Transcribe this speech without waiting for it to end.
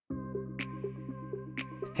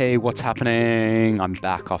Hey, what's happening? I'm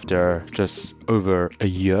back after just over a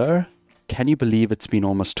year. Can you believe it's been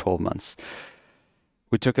almost 12 months?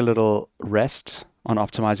 We took a little rest on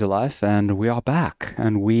Optimize Your Life and we are back.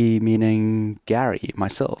 And we meaning Gary,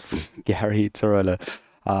 myself, Gary Tarola,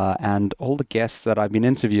 and all the guests that I've been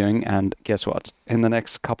interviewing. And guess what? In the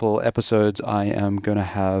next couple episodes, I am going to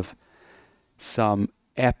have some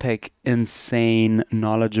epic, insane,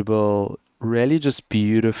 knowledgeable, really just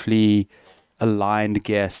beautifully aligned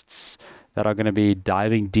guests that are going to be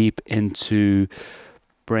diving deep into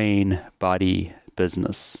brain, body,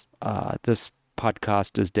 business. This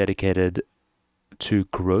podcast is dedicated to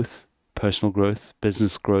growth, personal growth,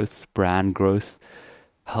 business growth, brand growth,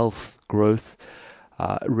 health growth,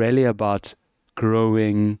 really about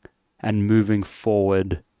growing and moving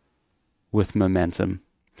forward with momentum.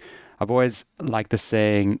 I've always liked the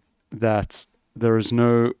saying that there is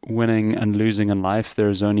no winning and losing in life. There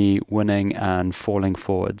is only winning and falling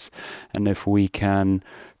forwards. And if we can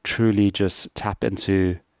truly just tap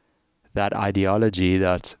into that ideology,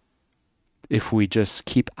 that if we just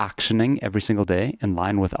keep actioning every single day in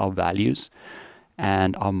line with our values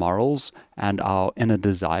and our morals and our inner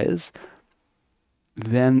desires,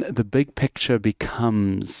 then the big picture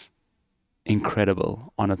becomes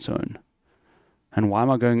incredible on its own. And why am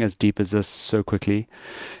I going as deep as this so quickly?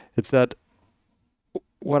 It's that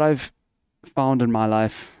what I've found in my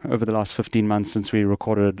life over the last 15 months since we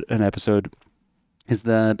recorded an episode is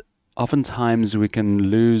that oftentimes we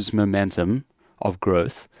can lose momentum of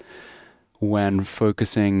growth when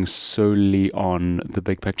focusing solely on the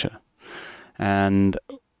big picture. And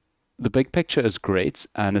the big picture is great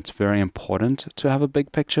and it's very important to have a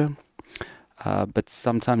big picture. But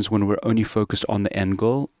sometimes when we're only focused on the end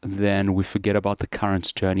goal, then we forget about the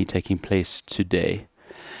current journey taking place today.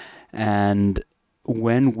 And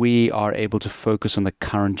when we are able to focus on the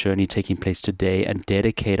current journey taking place today and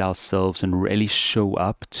dedicate ourselves and really show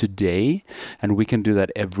up today, and we can do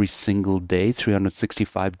that every single day,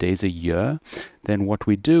 365 days a year, then what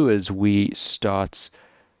we do is we start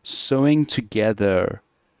sewing together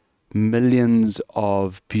millions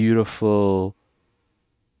of beautiful,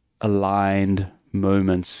 aligned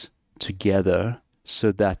moments together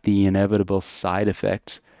so that the inevitable side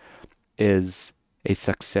effect is a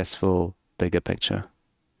successful bigger picture.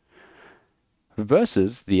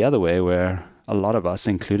 Versus the other way, where a lot of us,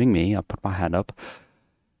 including me, I put my hand up,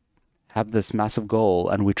 have this massive goal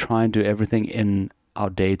and we try and do everything in our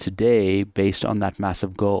day to day based on that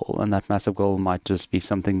massive goal. And that massive goal might just be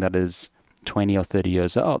something that is 20 or 30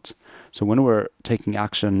 years out. So when we're taking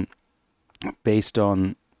action based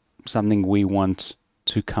on something we want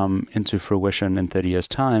to come into fruition in 30 years'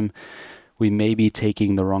 time, we may be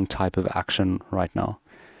taking the wrong type of action right now.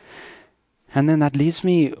 And then that leaves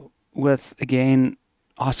me with, again,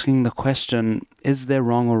 asking the question, is there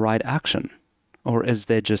wrong or right action? Or is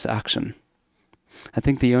there just action? I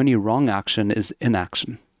think the only wrong action is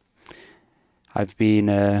inaction. I've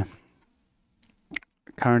been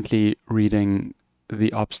currently reading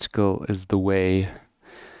The Obstacle is the Way,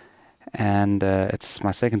 and it's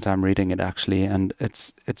my second time reading it actually, and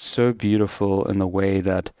it's so beautiful in the way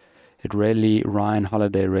that it really, Ryan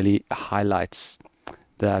Holiday really highlights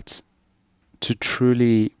that to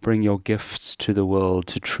truly bring your gifts to the world,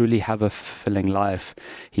 to truly have a fulfilling life,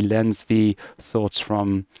 he lends the thoughts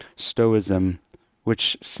from Stoicism,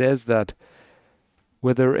 which says that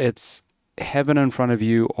whether it's heaven in front of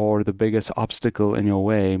you or the biggest obstacle in your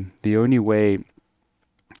way, the only way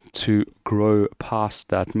to grow past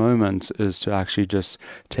that moment is to actually just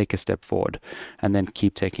take a step forward and then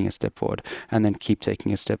keep taking a step forward and then keep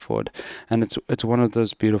taking a step forward. And it's one of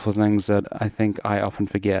those beautiful things that I think I often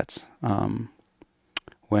forget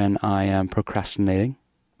when I am procrastinating.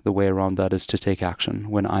 The way around that is to take action.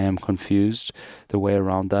 When I am confused, the way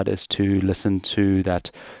around that is to listen to that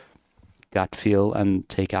gut feel and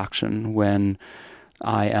take action. When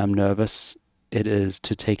I am nervous, it is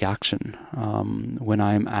to take action. When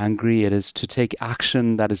I am angry, it is to take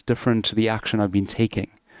action that is different to the action I've been taking.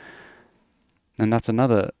 And that's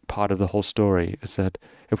another part of the whole story, is that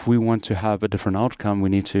if we want to have a different outcome, we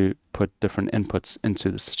need to put different inputs into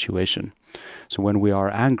the situation. So when we are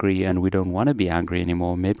angry and we don't want to be angry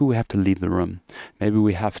anymore, maybe we have to leave the room. Maybe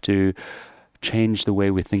we have to change the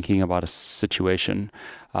way we're thinking about a situation.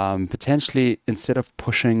 Potentially, instead of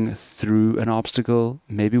pushing through an obstacle,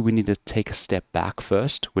 maybe we need to take a step back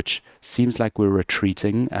first, which seems like we're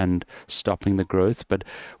retreating and stopping the growth, but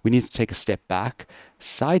we need to take a step back,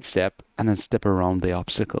 sidestep, and then step around the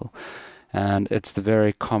obstacle. And it's the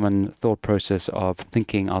very common thought process of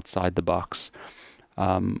thinking outside the box.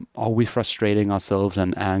 Are we frustrating ourselves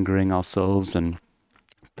and angering ourselves and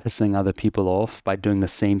pissing other people off by doing the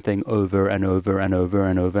same thing over and over and over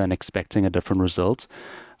and over and expecting a different result,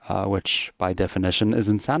 which by definition is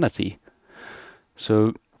insanity.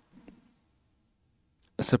 So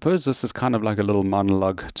I suppose this is kind of like a little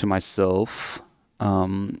monologue to myself,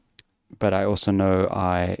 but I also know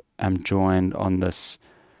I am joined on this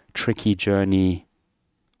tricky journey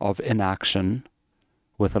of inaction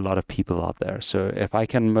with a lot of people out there. So if I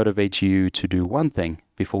can motivate you to do one thing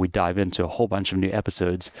before we dive into a whole bunch of new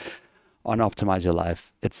episodes on Optimize Your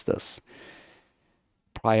Life, it's this.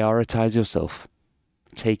 Prioritize yourself.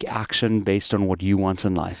 Take action based on what you want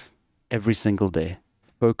in life every single day.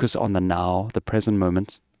 Focus on the now, the present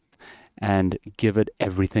moment, and give it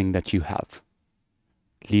everything that you have.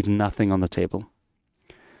 Leave nothing on the table.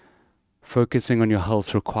 Focusing on your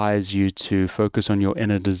health requires you to focus on your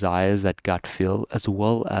inner desires, that gut feel, as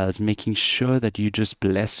well as making sure that you just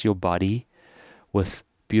bless your body with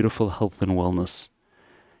beautiful health and wellness.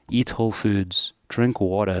 Eat whole foods, drink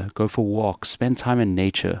water, go for walks, spend time in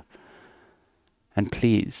nature. And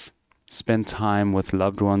please, spend time with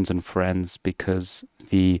loved ones and friends, because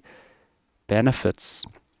the benefits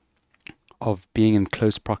of being in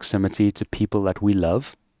close proximity to people that we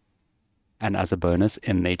love, and as a bonus,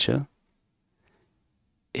 in nature,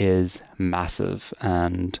 is massive.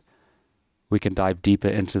 And we can dive deeper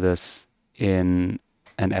into this in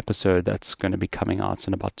an episode that's going to be coming out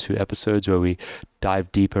in about 2 episodes, where we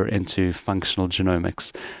dive deeper into functional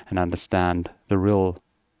genomics and understand the real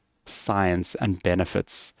science and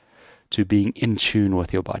benefits to being in tune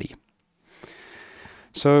with your body.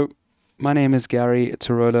 So my name is Gary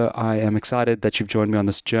Tarola. I am excited that you've joined me on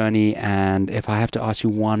this journey. And if I have to ask you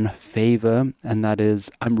one favor, and that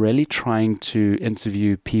is, I'm really trying to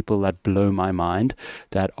interview people that blow my mind,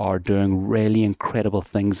 that are doing really incredible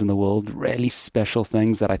things in the world, really special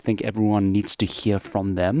things that I think everyone needs to hear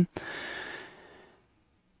from them.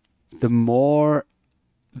 The more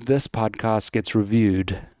this podcast gets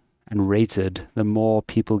reviewed and rated, the more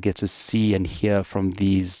people get to see and hear from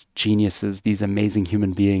these geniuses, these amazing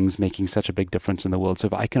human beings making such a big difference in the world. So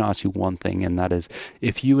if I can ask you one thing, and that is,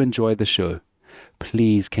 if you enjoy the show,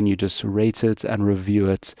 please can you just rate it and review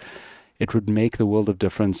it? It would make the world of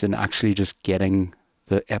difference in actually just getting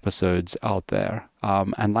the episodes out there.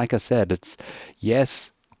 And like I said, it's,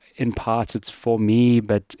 yes, in parts it's for me,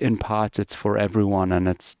 but in parts it's for everyone, and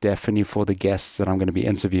it's definitely for the guests that I'm going to be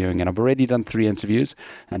interviewing. And I've already done 3 interviews,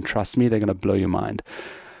 and trust me, they're going to blow your mind.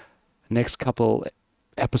 Next couple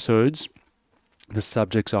episodes, the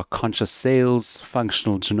subjects are conscious sales,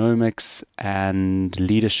 functional genomics, and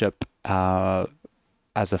leadership as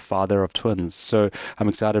a father of twins. So I'm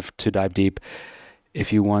excited to dive deep.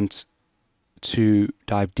 If you want to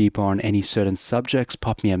dive deeper on any certain subjects,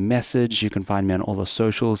 pop me a message. You can find me on all the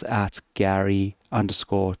socials at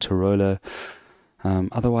Gary_Tarola.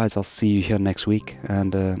 Otherwise, I'll see you here next week.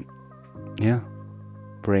 And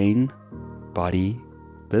brain, body,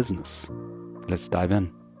 business. Let's dive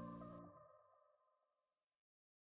in.